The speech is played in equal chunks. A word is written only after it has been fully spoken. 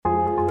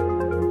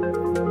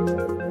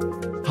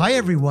Hi,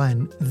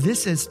 everyone.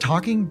 This is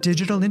Talking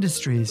Digital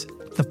Industries,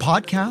 the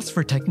podcast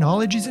for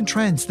technologies and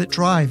trends that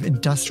drive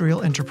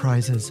industrial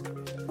enterprises.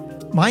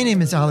 My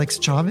name is Alex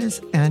Chavez,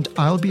 and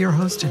I'll be your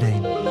host today.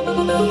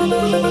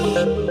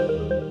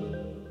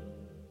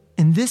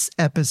 In this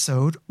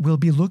episode, we'll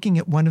be looking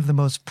at one of the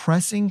most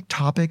pressing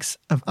topics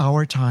of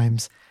our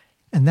times,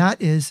 and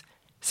that is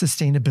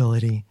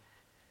sustainability.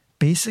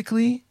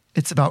 Basically,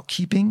 it's about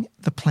keeping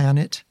the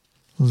planet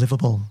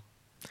livable.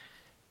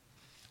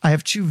 I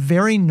have two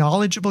very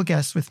knowledgeable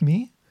guests with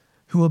me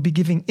who will be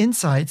giving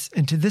insights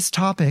into this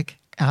topic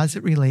as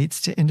it relates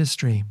to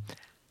industry.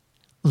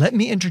 Let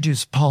me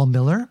introduce Paul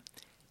Miller.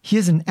 He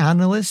is an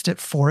analyst at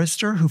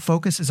Forrester who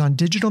focuses on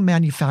digital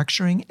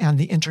manufacturing and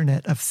the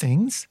Internet of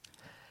Things.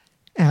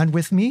 And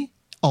with me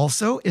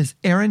also is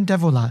Erin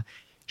Devola.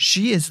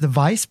 She is the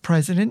vice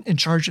president in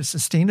charge of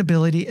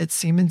sustainability at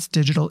Siemens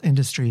Digital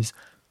Industries.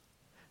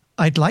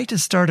 I'd like to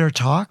start our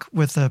talk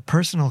with a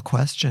personal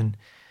question.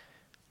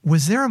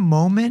 Was there a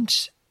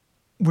moment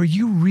where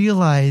you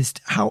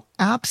realized how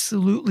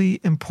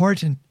absolutely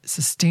important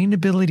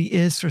sustainability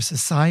is for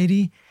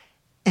society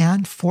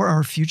and for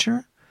our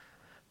future?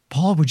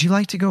 Paul, would you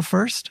like to go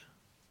first?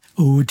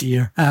 Oh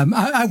dear.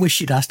 I wish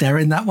you'd asked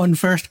Erin that one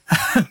first.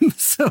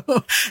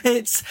 So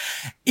it's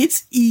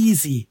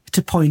easy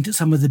to point at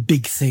some of the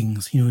big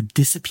things,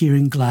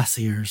 disappearing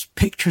glaciers,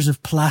 pictures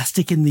of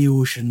plastic in the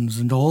oceans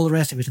and all the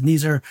rest of it. And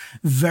these are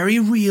very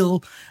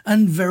real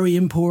and very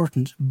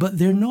important, but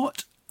they're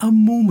not a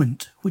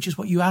moment, which is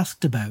what you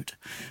asked about.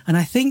 And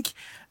I think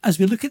as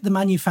we look at the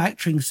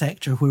manufacturing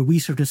sector where we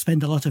sort of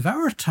spend a lot of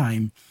our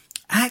time,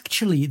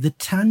 actually the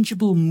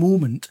tangible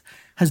moment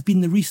has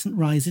been the recent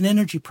rise in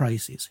energy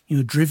prices,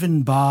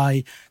 driven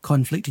by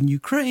conflict in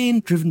Ukraine,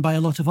 driven by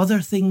a lot of other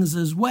things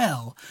as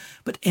well.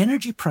 But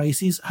energy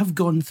prices have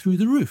gone through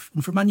the roof.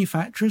 And for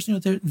manufacturers,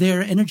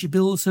 their energy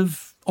bills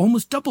have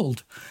almost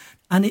doubled.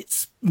 And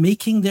it's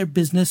making their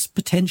business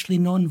potentially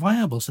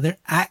non-viable. So they're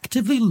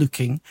actively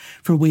looking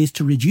for ways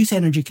to reduce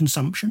energy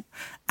consumption,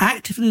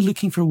 actively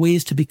looking for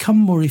ways to become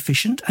more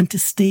efficient and to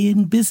stay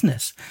in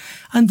business.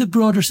 And the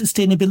broader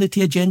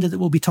sustainability agenda that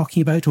we'll be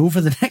talking about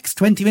over the next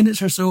 20 minutes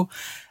or so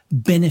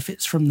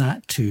benefits from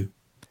that too.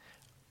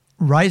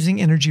 Rising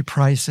energy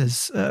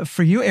prices.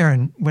 For you,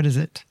 Erin, what is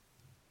it?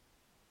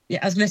 Yeah,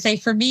 I was going to say,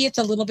 for me, it's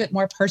a little bit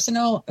more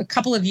personal. A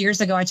couple of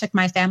years ago, I took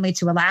my family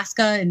to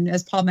Alaska. And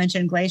as Paul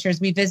mentioned, glaciers,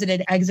 we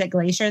visited Exit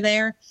Glacier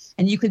there.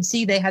 And you could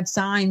see they had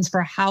signs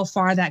for how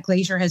far that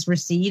glacier has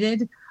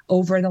receded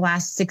over the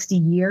last 60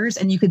 years.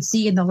 And you could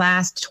see in the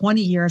last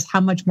 20 years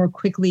how much more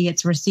quickly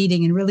it's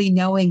receding, and really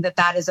knowing that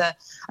that is a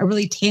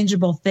really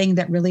tangible thing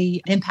that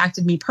really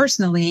impacted me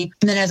personally.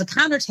 And then as a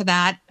counter to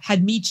that,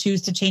 had me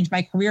choose to change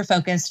my career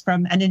focus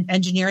from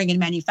engineering and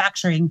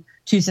manufacturing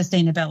to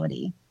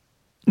sustainability.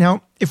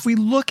 Now, if we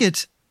look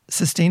at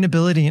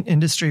sustainability in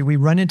industry, we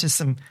run into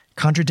some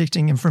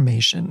contradicting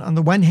information. On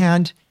the one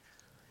hand,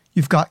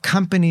 you've got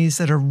companies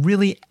that are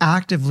really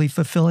actively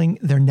fulfilling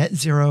their net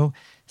zero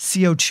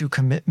CO2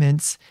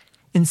 commitments.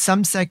 In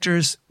some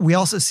sectors, we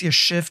also see a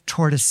shift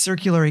toward a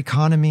circular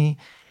economy,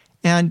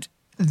 and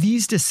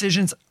these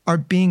decisions are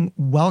being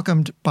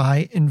welcomed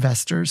by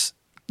investors.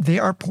 They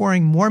are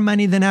pouring more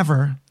money than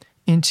ever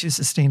into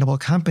sustainable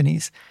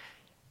companies.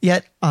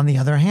 Yet, on the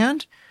other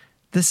hand,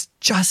 this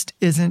just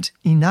isn't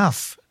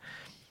enough.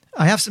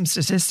 I have some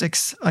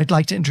statistics I'd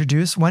like to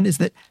introduce. One is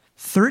that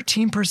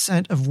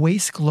 13% of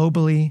waste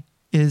globally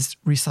is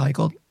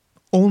recycled,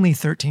 only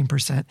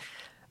 13%.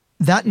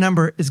 That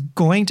number is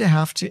going to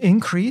have to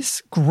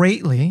increase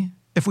greatly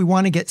if we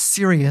want to get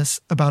serious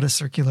about a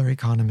circular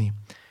economy.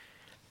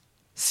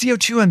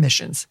 CO2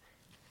 emissions.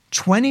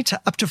 20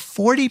 to up to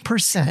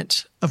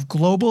 40% of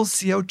global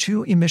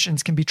CO2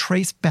 emissions can be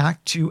traced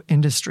back to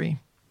industry.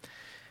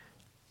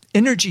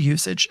 Energy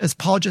usage, as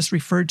Paul just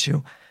referred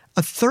to,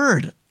 a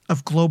third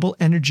of global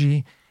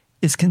energy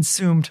is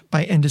consumed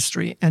by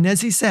industry. And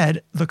as he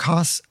said, the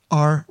costs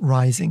are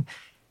rising.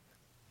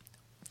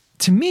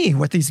 To me,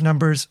 what these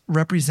numbers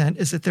represent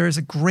is that there is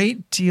a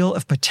great deal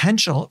of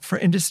potential for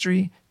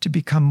industry to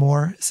become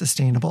more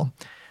sustainable.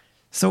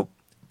 So,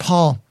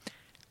 Paul,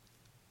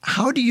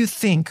 how do you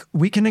think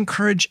we can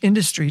encourage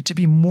industry to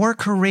be more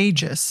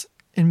courageous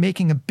in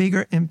making a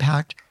bigger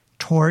impact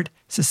toward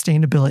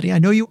sustainability? I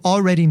know you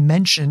already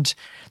mentioned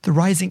the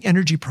rising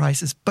energy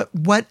prices, but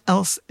what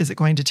else is it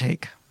going to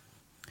take?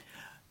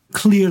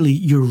 Clearly,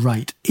 you're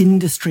right.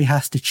 Industry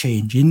has to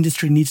change.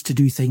 Industry needs to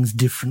do things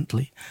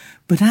differently.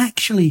 But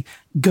actually,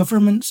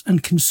 governments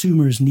and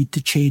consumers need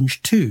to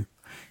change too.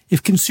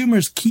 If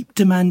consumers keep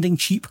demanding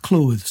cheap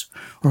clothes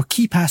or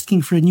keep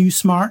asking for a new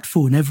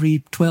smartphone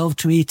every 12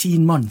 to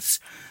 18 months,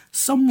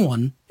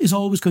 someone is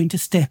always going to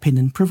step in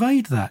and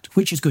provide that,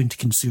 which is going to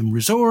consume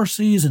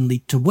resources and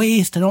lead to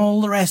waste and all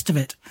the rest of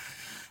it.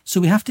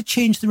 So we have to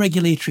change the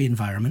regulatory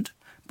environment,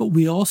 but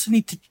we also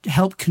need to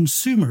help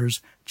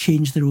consumers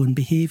change their own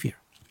behaviour.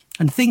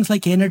 And things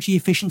like energy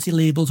efficiency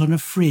labels on a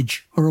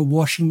fridge or a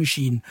washing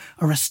machine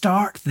are a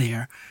start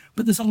there,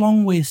 but there's a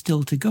long way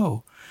still to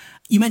go.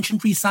 You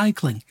mentioned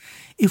recycling.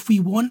 If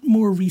we want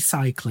more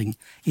recycling,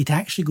 it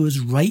actually goes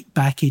right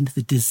back into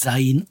the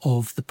design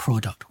of the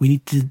product. We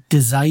need to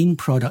design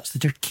products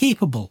that are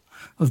capable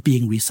of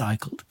being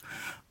recycled.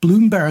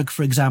 Bloomberg,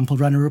 for example,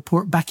 ran a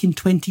report back in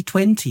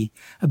 2020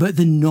 about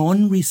the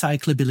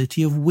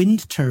non-recyclability of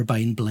wind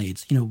turbine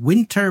blades.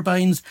 Wind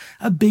turbines,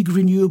 a big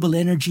renewable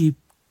energy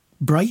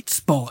bright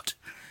spot,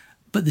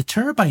 but the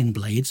turbine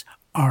blades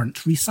aren't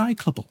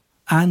recyclable.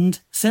 And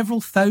several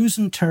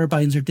thousand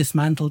turbines are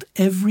dismantled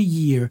every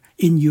year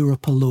in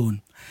Europe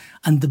alone.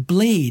 And the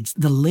blades,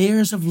 the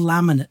layers of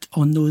laminate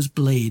on those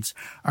blades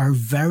are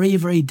very,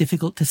 very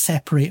difficult to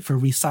separate for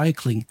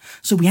recycling.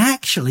 So we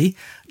actually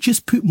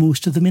just put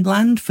most of them in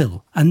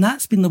landfill. And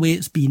that's been the way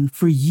it's been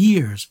for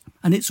years.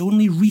 And it's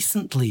only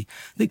recently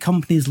that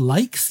companies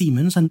like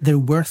Siemens, and they're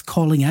worth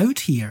calling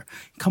out here,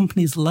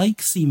 companies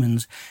like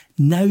Siemens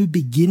now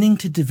beginning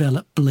to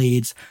develop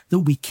blades that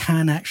we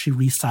can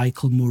actually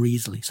recycle more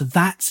easily. So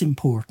that's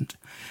important.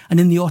 And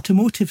in the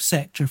automotive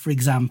sector, for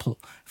example,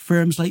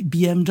 firms like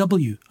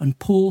BMW and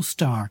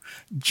Polestar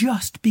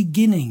just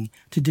beginning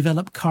to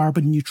develop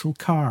carbon neutral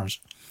cars.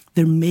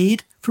 They're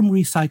made from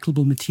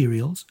recyclable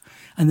materials,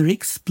 and they're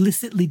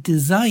explicitly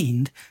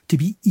designed to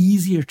be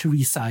easier to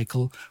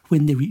recycle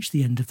when they reach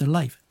the end of their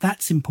life.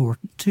 That's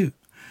important too.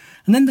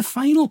 And then the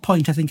final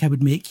point I think I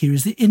would make here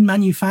is that in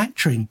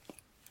manufacturing,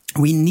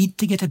 we need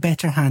to get a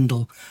better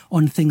handle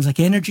on things like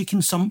energy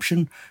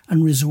consumption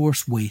and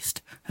resource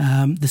waste.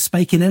 The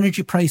spike in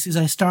energy prices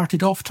I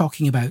started off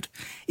talking about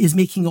is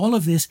making all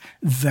of this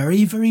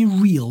very, very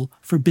real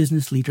for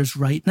business leaders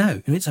right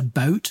now. It's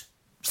about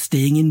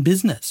staying in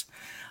business.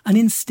 And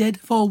instead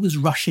of always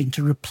rushing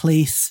to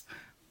replace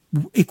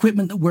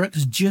equipment that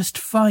works just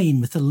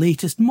fine with the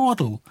latest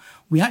model,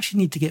 we actually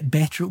need to get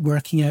better at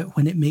working out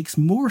when it makes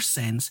more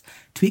sense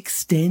to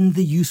extend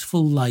the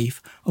useful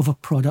life of a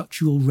product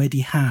you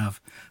already have,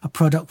 a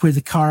product where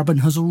the carbon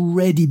has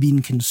already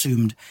been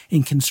consumed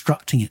in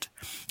constructing it.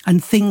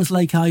 And things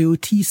like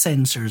IoT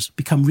sensors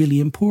become really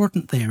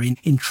important there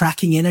in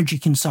tracking energy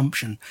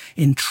consumption,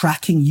 in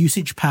tracking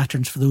usage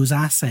patterns for those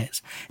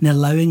assets, in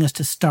allowing us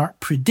to start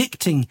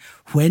predicting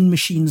when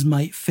machines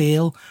might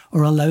fail,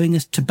 or allowing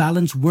us to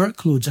balance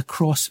workloads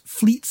across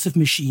fleets of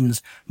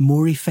machines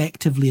more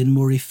effectively and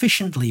more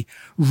efficiently,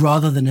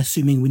 rather than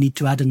assuming we need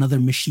to add another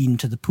machine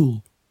to the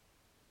pool.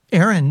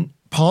 Aaron,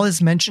 Paul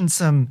has mentioned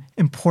some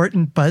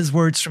important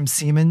buzzwords from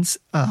Siemens,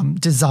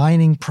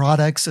 designing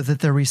products so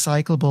that they're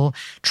recyclable,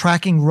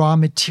 tracking raw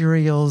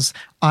materials,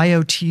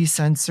 IoT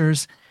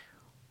sensors.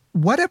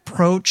 What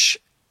approach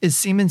is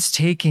Siemens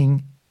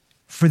taking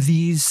for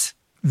these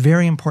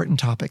very important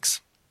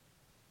topics?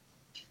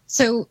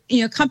 So,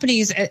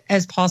 companies,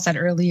 as Paul said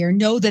earlier,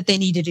 know that they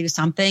need to do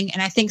something.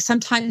 And I think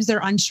sometimes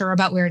they're unsure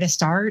about where to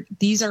start.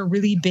 These are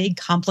really big,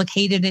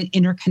 complicated, and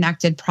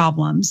interconnected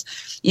problems.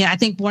 I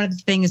think one of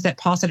the things that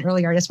Paul said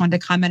earlier, I just wanted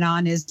to comment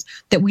on, is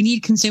that we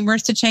need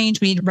consumers to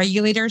change. We need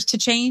regulators to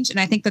change. And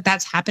I think that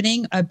that's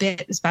happening a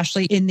bit,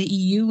 especially in the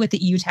EU with the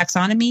EU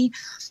taxonomy.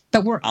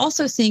 But we're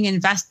also seeing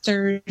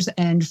investors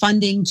and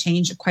funding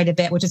change quite a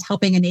bit, which is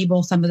helping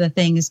enable some of the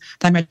things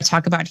that I'm going to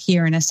talk about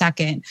here in a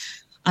second.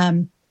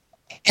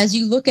 As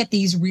you look at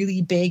these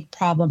really big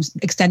problems,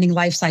 extending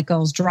life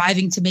cycles,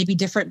 driving to maybe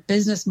different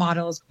business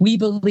models, we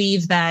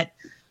believe that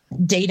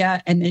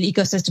data and an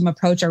ecosystem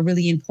approach are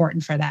really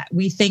important for that.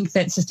 We think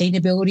that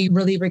sustainability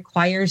really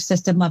requires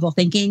system level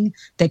thinking,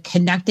 that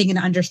connecting and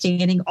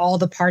understanding all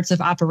the parts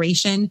of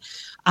operation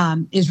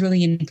is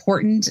really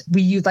important.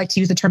 We like to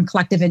use the term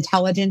collective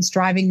intelligence,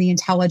 driving the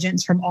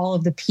intelligence from all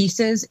of the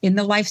pieces in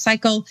the life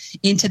cycle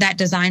into that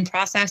design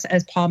process.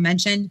 As Paul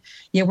mentioned,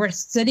 we're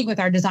sitting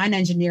with our design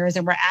engineers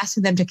and we're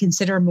asking them to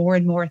consider more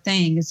and more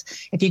things.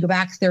 If you go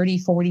back 30,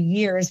 40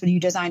 years, when you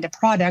designed a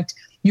product,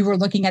 you were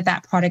looking at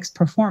that product's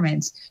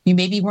performance. You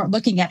maybe weren't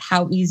looking at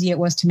how easy it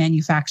was to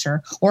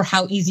manufacture, or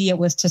how easy it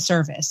was to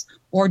service,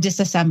 or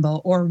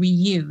disassemble, or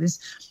reuse,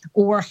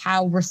 or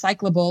how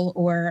recyclable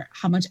or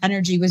how much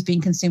energy was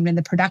being consumed in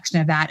the production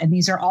of that. And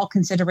these are all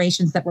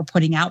considerations that we're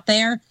putting out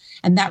there,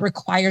 and that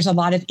requires a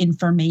lot of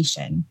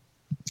information.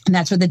 And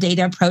that's where the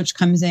data approach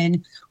comes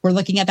in. We're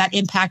looking at that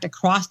impact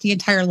across the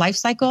entire life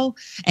cycle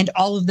and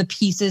all of the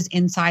pieces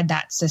inside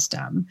that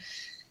system.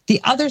 The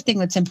other thing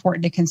that's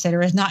important to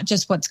consider is not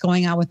just what's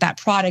going on with that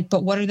product,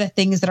 but what are the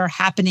things that are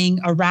happening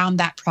around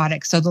that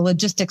product? So the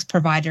logistics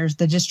providers,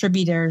 the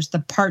distributors, the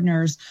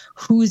partners,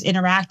 who's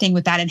interacting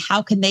with that, and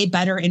how can they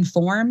better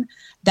inform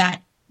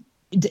that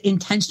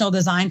intentional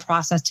design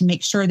process to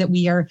make sure that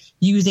we are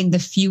using the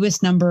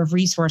fewest number of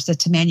resources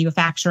to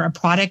manufacture a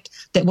product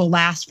that will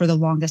last for the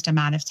longest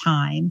amount of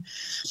time.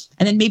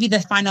 And then maybe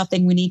the final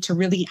thing we need to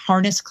really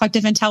harness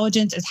collective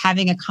intelligence is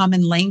having a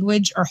common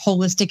language or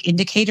holistic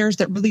indicators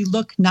that really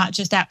look not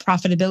just at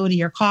profitability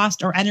or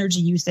cost or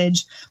energy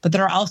usage, but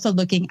that are also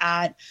looking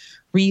at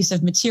reuse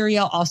of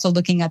material, also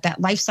looking at that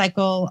life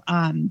cycle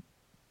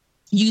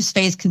use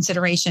phase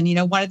consideration.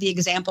 One of the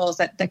examples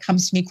that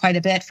comes to me quite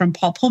a bit from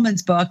Paul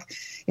Pullman's book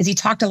is he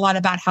talked a lot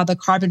about how the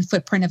carbon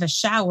footprint of a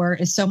shower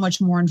is so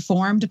much more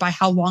informed by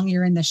how long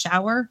you're in the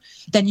shower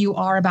than you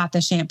are about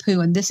the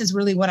shampoo. And this is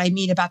really what I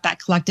mean about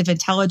that collective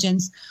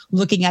intelligence,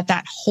 looking at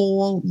that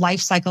whole life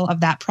cycle of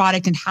that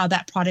product and how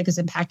that product is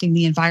impacting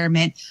the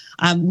environment.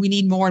 We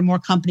need more and more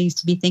companies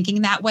to be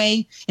thinking that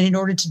way. And in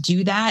order to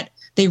do that,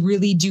 they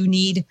really do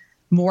need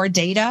more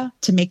data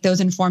to make those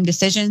informed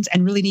decisions,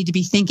 and really need to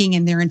be thinking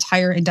in their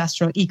entire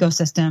industrial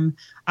ecosystem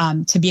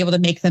to be able to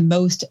make the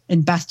most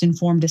and best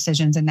informed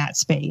decisions in that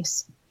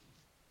space.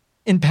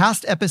 In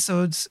past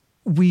episodes,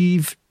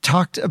 we've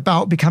talked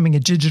about becoming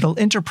a digital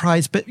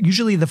enterprise, but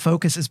usually the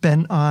focus has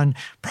been on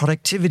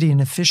productivity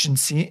and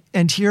efficiency.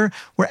 And here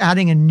we're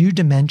adding a new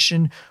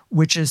dimension,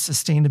 which is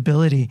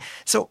sustainability.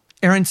 So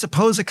Erin,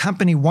 suppose a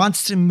company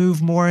wants to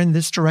move more in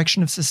this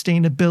direction of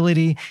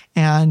sustainability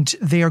and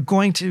they are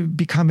going to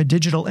become a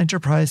digital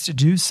enterprise to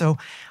do so.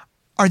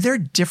 Are there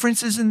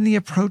differences in the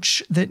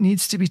approach that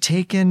needs to be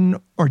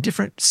taken, or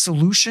different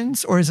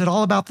solutions, or is it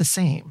all about the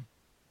same?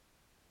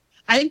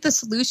 I think the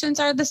solutions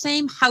are the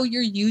same. How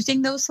you're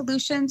using those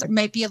solutions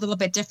might be a little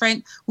bit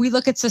different. We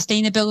look at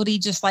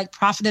sustainability just like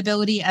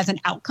profitability as an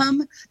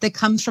outcome that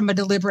comes from a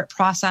deliberate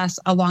process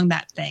along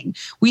that thing.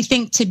 We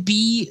think to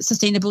be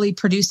sustainably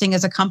producing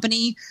as a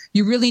company,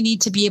 you really need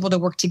to be able to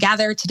work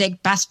together to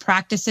take best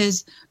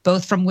practices,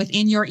 both from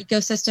within your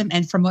ecosystem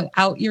and from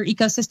without your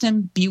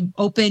ecosystem, be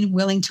open,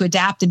 willing to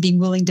adapt, and being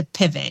willing to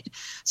pivot.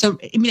 So,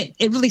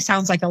 it really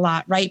sounds like a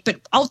lot, right? But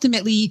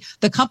ultimately,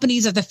 the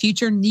companies of the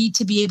future need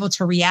to be able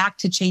to react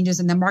to changes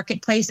in the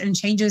marketplace and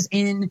changes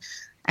in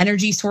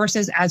energy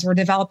sources as we're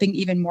developing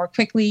even more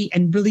quickly,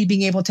 and really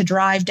being able to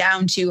drive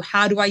down to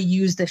how do I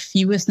use the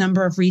fewest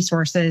number of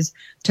resources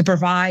to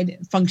provide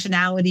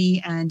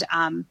functionality and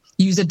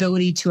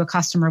usability to a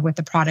customer with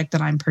the product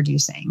that I'm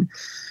producing.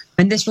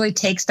 And this really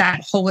takes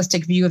that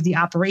holistic view of the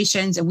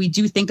operations. And we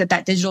do think that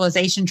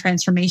digitalization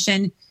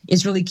transformation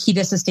is really key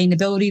to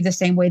sustainability, the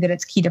same way that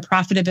it's key to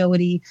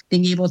profitability,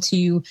 being able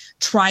to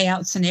try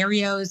out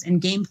scenarios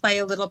and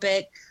gameplay a little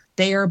bit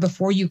there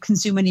before you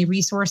consume any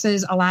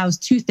resources allows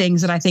two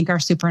things that I think are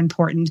super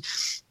important.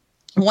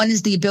 One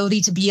is the ability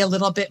to be a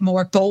little bit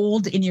more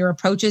bold in your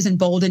approaches and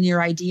bold in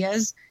your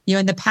ideas.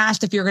 In the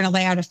past, if you're going to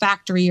lay out a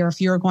factory or if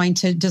you're going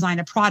to design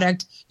a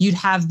product, you'd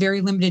have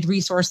very limited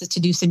resources to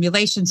do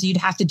simulations. So you'd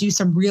have to do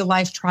some real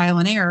life trial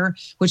and error,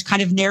 which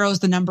kind of narrows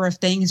the number of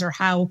things or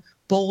how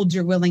bold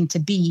you're willing to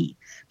be.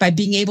 By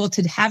being able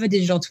to have a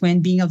digital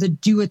twin, being able to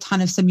do a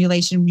ton of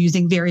simulation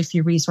using very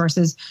few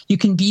resources, you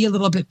can be a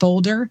little bit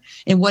bolder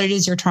in what it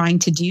is you're trying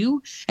to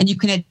do. And you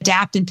can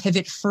adapt and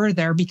pivot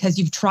further because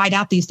you've tried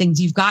out these things.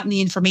 You've gotten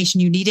the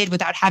information you needed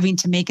without having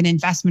to make an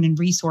investment in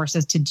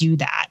resources to do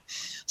that.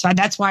 So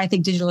that's why I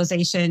think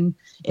digitalization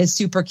is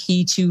super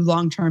key to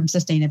long-term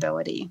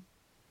sustainability.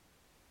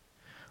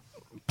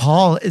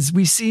 Paul, as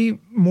we see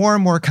more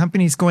and more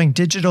companies going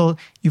digital,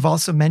 you've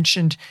also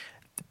mentioned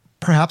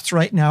perhaps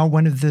right now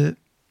one of the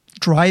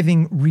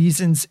driving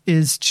reasons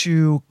is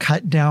to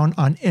cut down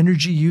on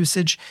energy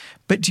usage.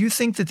 But do you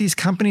think that these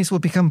companies will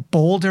become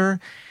bolder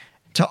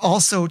to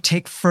also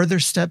take further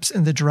steps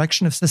in the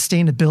direction of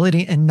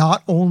sustainability, and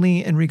not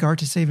only in regard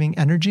to saving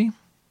energy?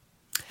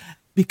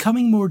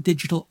 Becoming more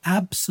digital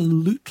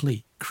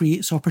absolutely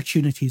creates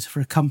opportunities for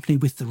a company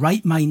with the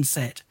right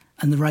mindset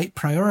and the right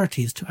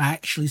priorities to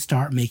actually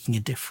start making a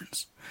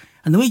difference.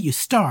 And the way you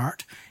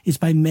start is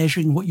by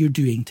measuring what you're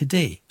doing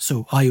today.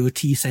 So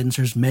IoT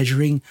sensors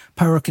measuring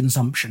power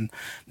consumption,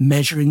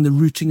 measuring the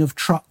routing of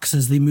trucks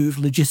as they move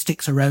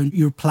logistics around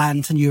your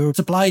plant and your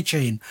supply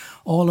chain,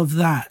 all of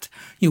that.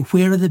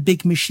 Where are the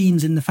big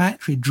machines in the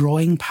factory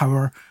drawing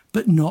power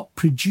but not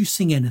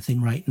producing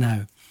anything right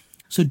now?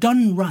 So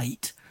done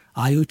right,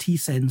 IoT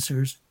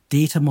sensors,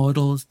 data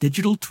models,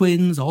 digital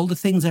twins, all the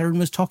things Erin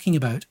was talking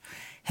about,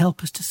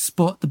 help us to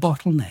spot the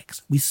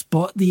bottlenecks. We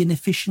spot the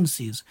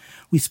inefficiencies.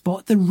 We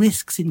spot the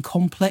risks in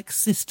complex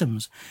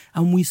systems,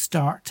 and we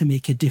start to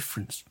make a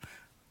difference.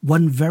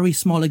 One very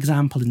small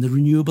example in the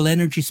renewable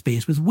energy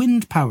space with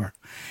wind power.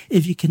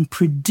 If you can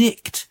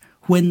predict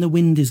when the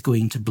wind is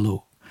going to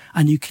blow,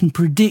 and you can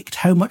predict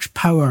how much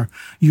power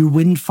your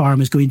wind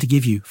farm is going to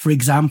give you. For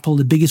example,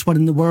 the biggest one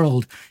in the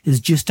world is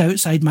just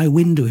outside my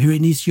window here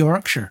in East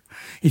Yorkshire.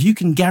 If you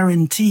can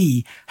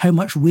guarantee how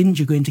much wind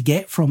you're going to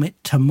get from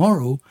it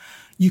tomorrow,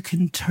 you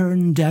can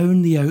turn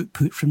down the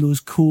output from those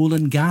coal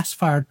and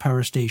gas-fired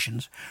power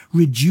stations,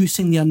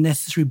 reducing the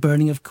unnecessary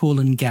burning of coal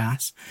and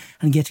gas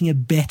and getting a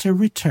better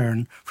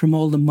return from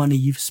all the money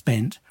you've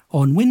spent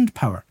on wind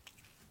power.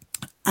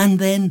 And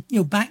then,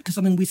 back to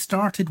something we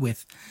started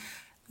with,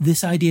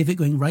 this idea of it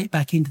going right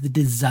back into the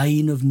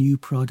design of new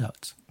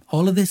products.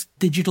 All of this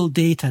digital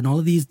data and all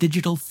of these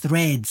digital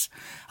threads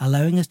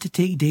allowing us to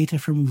take data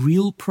from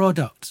real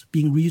products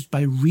being used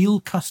by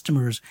real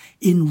customers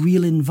in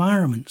real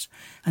environments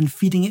and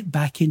feeding it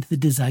back into the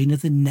design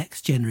of the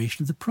next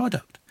generation of the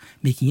product,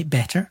 making it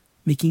better,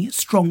 making it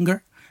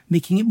stronger,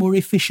 making it more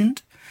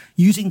efficient,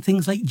 using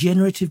things like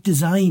generative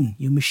design,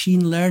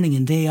 machine learning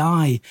and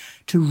AI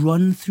to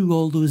run through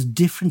all those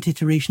different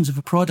iterations of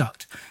a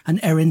product. And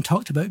Erin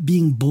talked about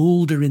being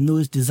bolder in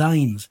those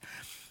designs.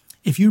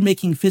 If you're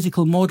making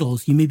physical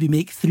models, you maybe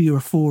make 3 or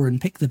 4 and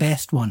pick the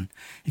best one.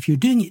 If you're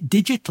doing it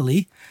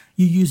digitally,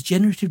 you use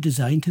generative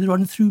design to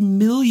run through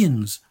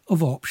millions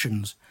of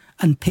options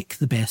and pick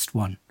the best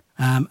one.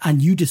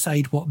 And you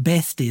decide what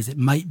best is. It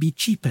might be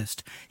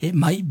cheapest. It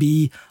might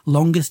be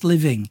longest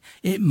living.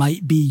 It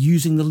might be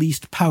using the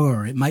least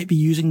power. It might be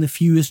using the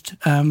fewest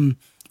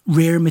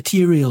rare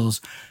materials.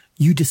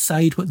 You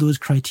decide what those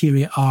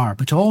criteria are.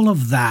 But all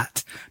of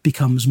that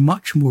becomes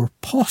much more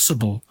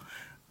possible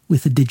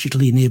with a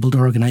digitally enabled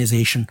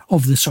organization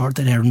of the sort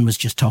that Erin was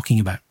just talking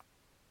about.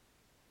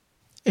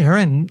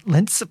 Erin,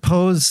 let's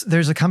suppose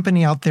there's a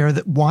company out there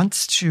that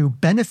wants to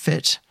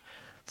benefit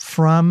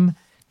from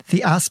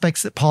the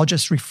aspects that Paul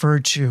just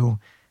referred to.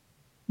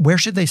 Where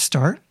should they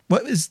start?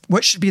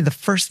 What should be the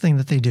first thing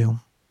that they do?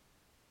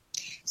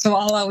 So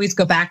I'll always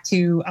go back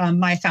to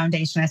my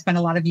foundation. I spent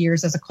a lot of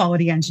years as a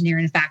quality engineer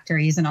in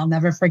factories, and I'll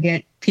never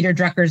forget Peter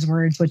Drucker's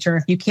words, which are,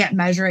 if you can't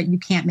measure it, you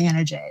can't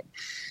manage it.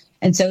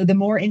 And so the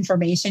more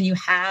information you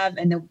have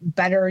and the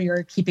better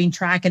you're keeping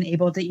track and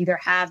able to either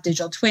have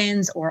digital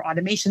twins or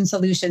automation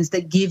solutions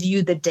that give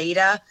you the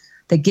data,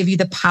 that give you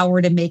the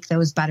power to make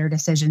those better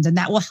decisions. And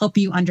that will help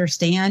you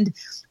understand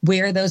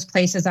where those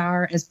places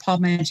are, as Paul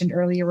mentioned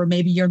earlier, where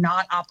maybe you're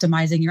not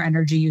optimizing your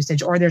energy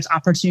usage or there's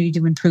opportunity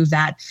to improve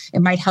that.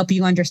 It might help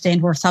you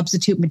understand where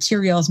substitute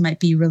materials might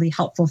be really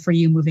helpful for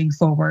you moving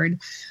forward.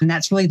 And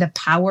that's really the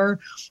power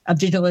of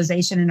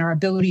digitalization and our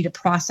ability to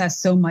process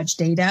so much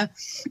data.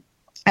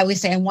 I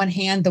always say, on one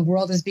hand, the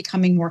world is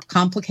becoming more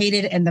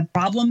complicated and the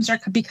problems are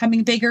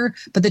becoming bigger,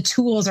 but the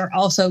tools are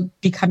also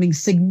becoming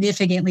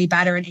significantly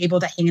better and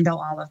able to handle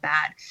all of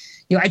that.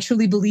 I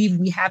truly believe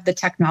we have the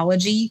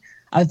technology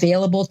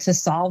available to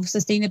solve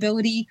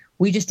sustainability.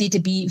 We just need to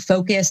be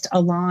focused,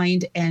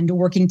 aligned, and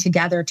working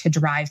together to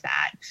drive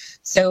that.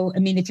 So,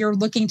 if you're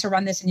looking to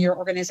run this in your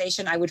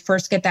organization, I would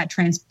first get that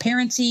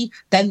transparency,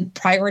 then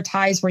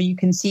prioritize where you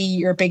can see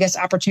your biggest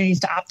opportunities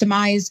to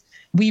optimize.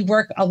 We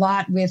work a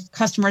lot with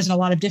customers in a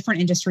lot of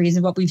different industries.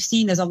 And what we've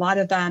seen is a lot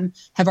of them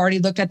have already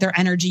looked at their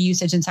energy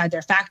usage inside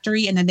their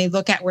factory, and then they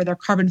look at where their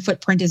carbon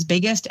footprint is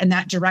biggest, and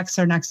that directs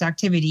their next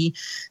activity.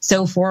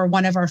 So for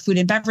one of our food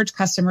and beverage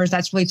customers,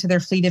 that's really to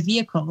their fleet of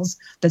vehicles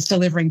that's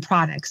delivering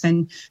products.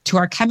 And to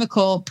our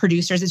chemical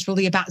producers, it's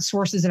really about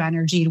sources of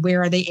energy and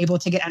where are they able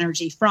to get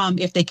energy from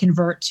if they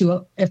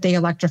if they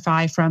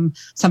electrify from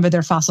some of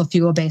their fossil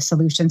fuel-based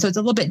solutions. So it's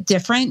a little bit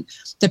different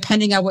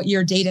depending on what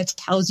your data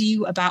tells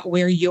you about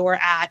where you're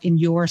at in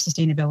your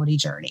sustainability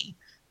journey.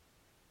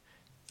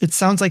 It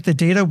sounds like the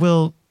data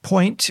will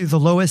point to the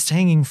lowest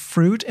hanging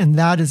fruit, and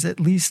that is at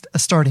least a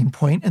starting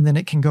point, and then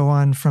it can go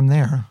on from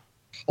there.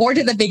 Or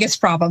to the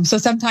biggest problem. So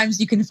sometimes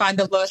you can find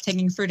the lowest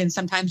hanging fruit, and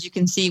sometimes you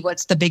can see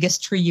what's the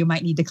biggest tree you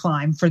might need to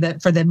climb for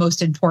the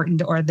most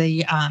important or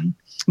the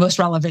most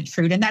relevant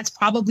fruit. And that's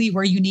probably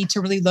where you need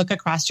to really look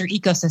across your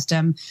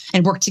ecosystem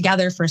and work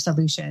together for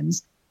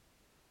solutions.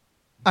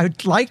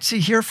 I'd like to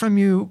hear from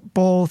you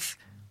both.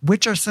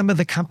 Which are some of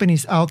the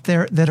companies out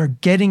there that are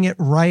getting it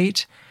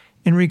right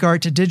in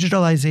regard to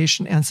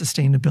digitalization and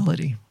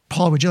sustainability?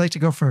 Paul, would you like to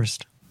go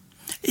first?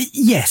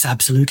 Yes,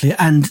 absolutely.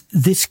 And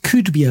this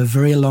could be a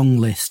very long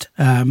list.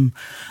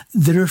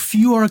 There are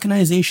few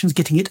organizations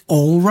getting it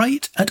all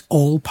right at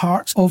all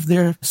parts of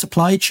their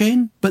supply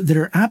chain, but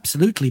there are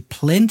absolutely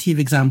plenty of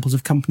examples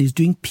of companies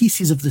doing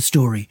pieces of the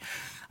story.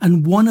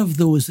 And one of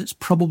those that's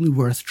probably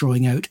worth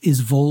drawing out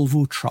is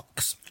Volvo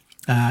Trucks.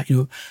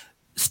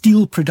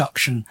 Steel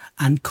production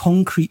and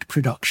concrete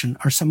production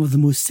are some of the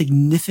most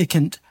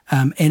significant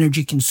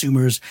energy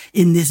consumers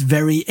in this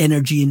very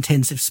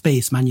energy-intensive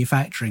space,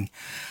 manufacturing.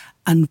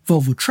 And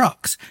Volvo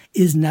Trucks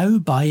is now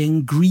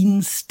buying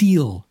green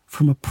steel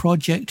from a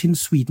project in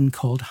Sweden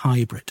called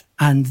Hybrit.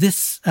 And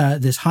this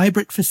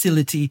Hybrit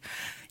facility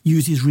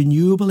uses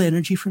renewable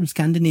energy from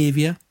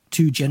Scandinavia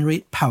to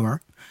generate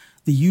power.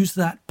 They use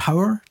that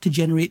power to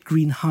generate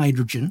green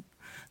hydrogen.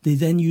 They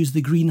then use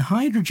the green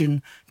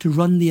hydrogen to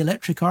run the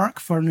electric arc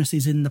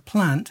furnaces in the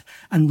plant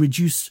and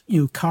reduce,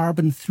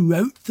 carbon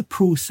throughout the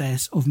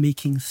process of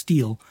making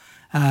steel.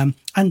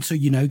 And so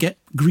you now get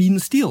green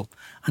steel.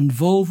 And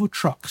Volvo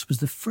Trucks was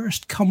the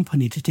first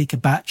company to take a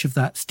batch of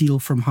that steel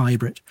from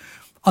Hybrit.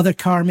 Other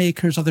car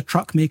makers, other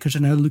truck makers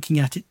are now looking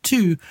at it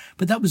too.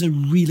 But that was a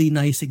really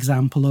nice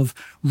example of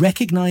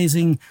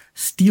recognizing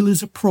steel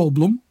is a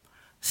problem.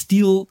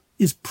 Steel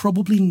is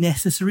probably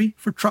necessary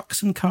for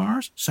trucks and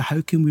cars. So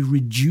how can we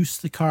reduce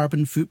the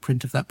carbon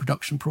footprint of that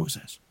production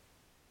process?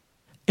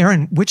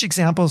 Erin, which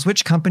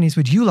companies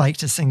would you like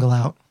to single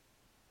out?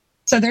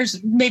 So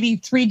there's maybe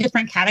 3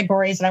 different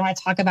categories that I want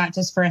to talk about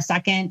just for a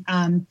second.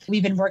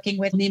 We've been working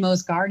with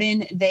Nemo's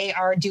Garden. They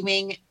are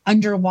doing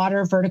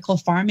underwater vertical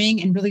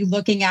farming and really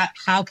looking at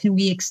how can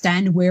we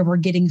extend where we're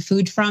getting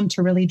food from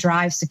to really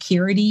drive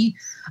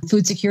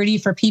food security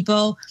for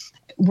people.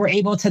 We're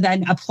able to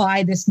then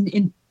apply this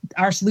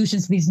our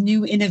solutions to these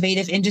new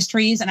innovative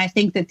industries. And I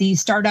think that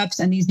these startups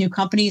and these new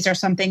companies are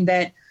something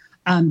that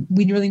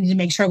we really need to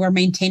make sure we're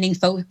maintaining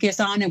focus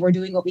on, and we're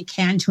doing what we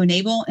can to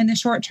enable in the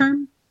short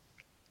term.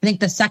 I think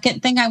the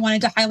second thing I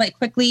wanted to highlight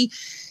quickly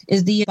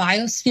is the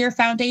Biosphere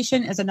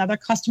Foundation is another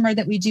customer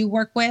that we do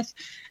work with.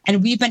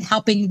 And we've been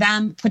helping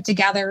them put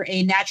together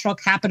a natural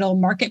capital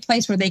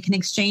marketplace where they can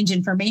exchange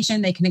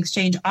information, they can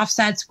exchange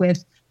offsets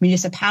with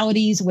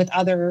municipalities, with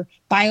other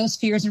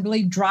biospheres, and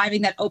really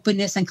driving that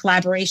openness and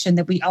collaboration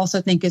that we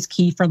also think is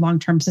key for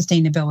long-term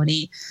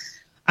sustainability.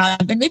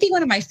 And maybe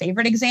one of my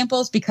favorite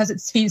examples, because it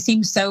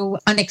seems so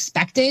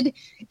unexpected,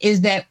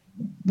 is that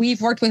we've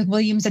worked with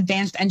Williams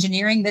Advanced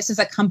Engineering. This is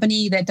a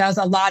company that does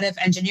a lot of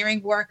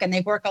engineering work, and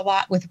they work a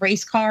lot with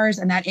race cars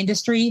and that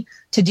industry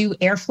to do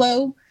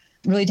airflow,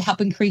 really to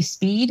help increase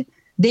speed.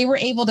 They were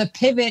able to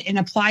pivot and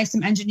apply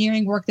some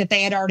engineering work that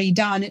they had already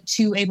done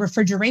to a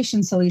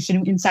refrigeration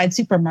solution inside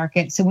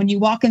supermarkets. So when you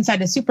walk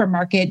inside a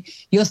supermarket,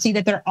 you'll see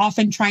that they're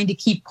often trying to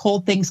keep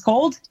cold things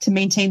cold to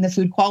maintain the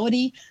food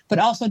quality, but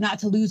also not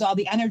to lose all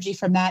the energy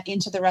from that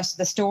into the rest of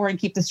the store and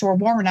keep the store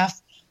warm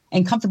enough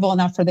and comfortable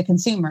enough for the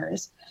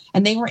consumers.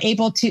 And they were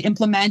able to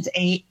implement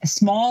a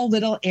small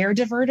little air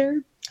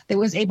diverter that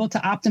was able to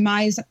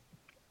optimize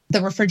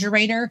the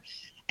refrigerator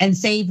and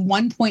save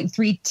 1.3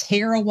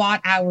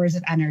 terawatt hours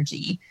of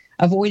energy,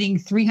 avoiding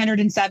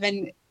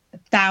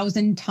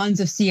 307,000 tons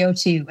of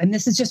CO2. And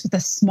this is just with a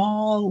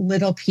small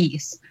little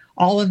piece,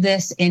 all of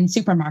this in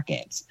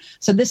supermarkets.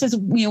 So this is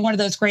one of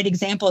those great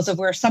examples of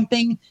where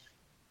something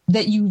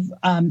that you've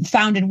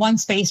found in one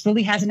space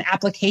really has an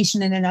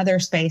application in another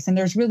space. And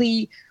there's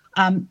really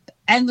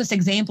endless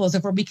examples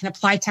of where we can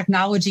apply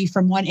technology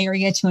from one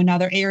area to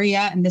another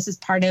area. And this is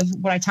part of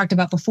what I talked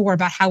about before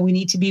about how we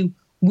need to be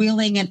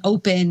willing and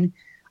open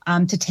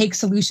to take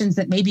solutions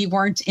that maybe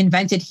weren't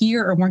invented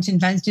here or weren't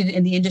invented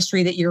in the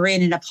industry that you're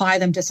in and apply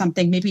them to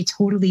something maybe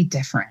totally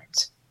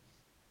different.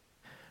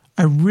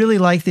 I really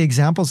like the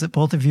examples that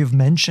both of you have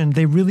mentioned.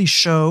 They really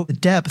show the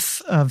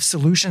depth of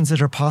solutions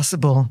that are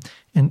possible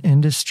in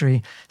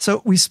industry.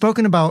 So we've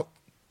spoken about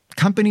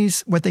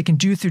companies, what they can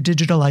do through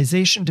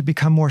digitalization to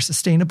become more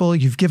sustainable.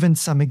 You've given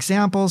some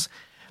examples,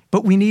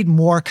 but we need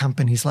more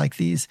companies like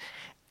these.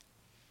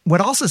 What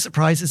also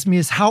surprises me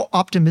is how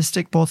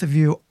optimistic both of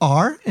you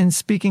are in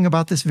speaking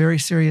about this very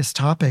serious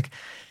topic.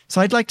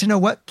 So I'd like to know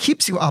what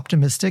keeps you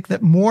optimistic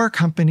that more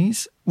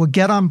companies will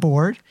get on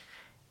board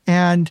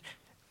and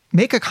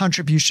make a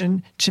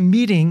contribution to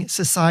meeting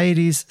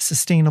society's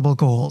sustainable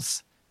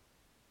goals.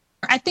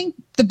 I think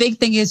the big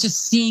thing is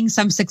just seeing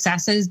some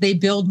successes. They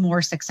build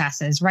more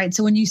successes, right?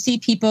 So when you see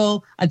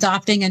people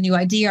adopting a new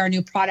idea or a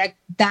new product,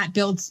 that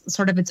builds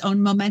sort of its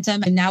own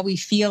momentum. And now we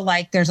feel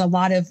like there's a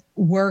lot of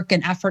work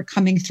and effort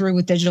coming through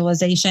with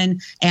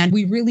digitalization. And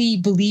we really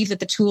believe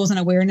that the tools and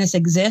awareness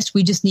exist.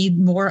 We just need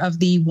more of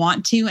the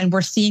want to. And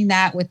we're seeing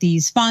that with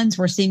these funds.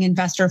 We're seeing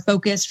investor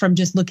focus from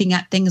just looking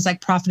at things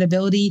like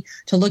profitability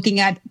to looking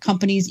at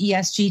companies'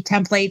 ESG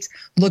templates,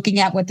 looking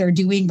at what they're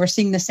doing. We're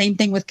seeing the same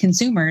thing with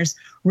consumers,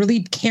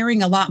 really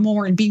caring a lot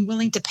more and being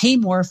willing to pay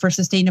more for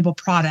sustainable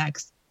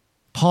products.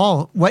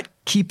 Paul, what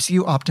keeps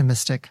you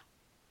optimistic?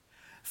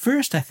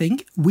 First, I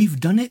think we've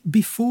done it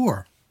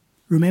before.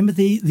 Remember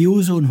the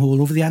ozone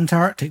hole over the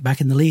Antarctic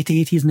back in the late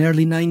 80s and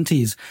early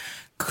 90s,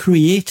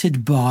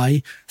 created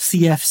by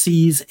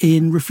CFCs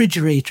in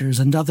refrigerators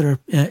and other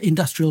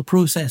industrial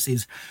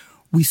processes.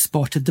 We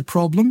spotted the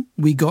problem,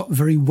 we got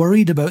very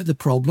worried about the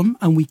problem,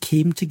 and we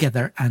came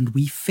together and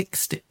we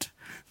fixed it.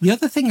 The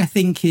other thing I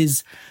think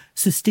is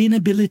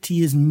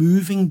sustainability is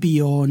moving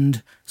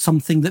beyond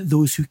something that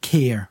those who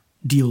care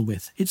deal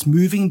with. It's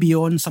moving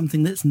beyond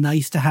something that's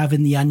nice to have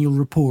in the annual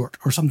report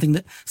or something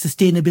that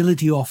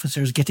sustainability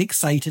officers get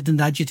excited and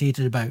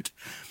agitated about.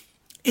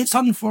 It's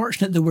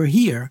unfortunate that we're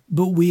here,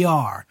 but we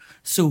are.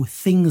 So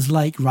things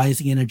like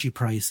rising energy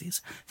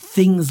prices,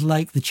 things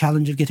like the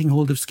challenge of getting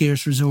hold of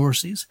scarce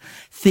resources,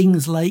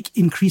 things like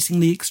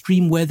increasingly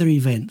extreme weather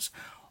events,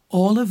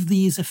 all of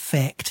these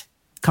affect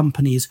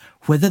companies,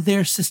 whether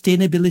they're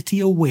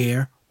sustainability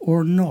aware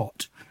or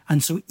not.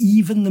 And so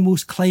even the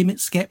most climate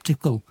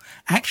skeptical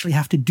actually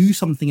have to do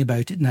something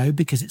about it now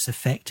because it's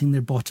affecting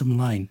their bottom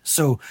line.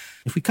 So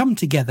if we come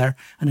together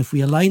and if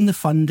we align the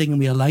funding and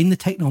we align the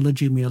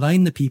technology and we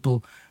align the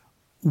people,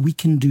 we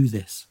can do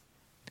this.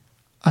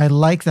 I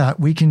like that.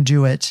 We can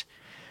do it.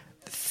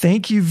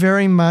 Thank you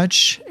very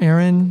much,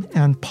 Aaron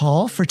and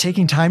Paul, for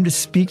taking time to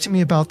speak to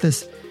me about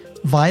this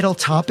vital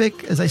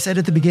topic. As I said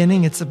at the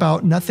beginning, it's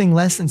about nothing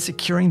less than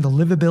securing the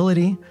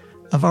livability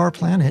of our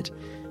planet.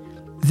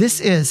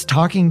 This is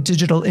Talking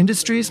Digital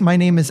Industries. My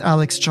name is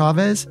Alex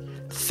Chavez.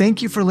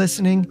 Thank you for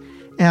listening,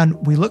 and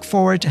we look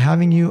forward to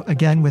having you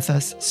again with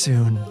us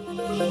soon.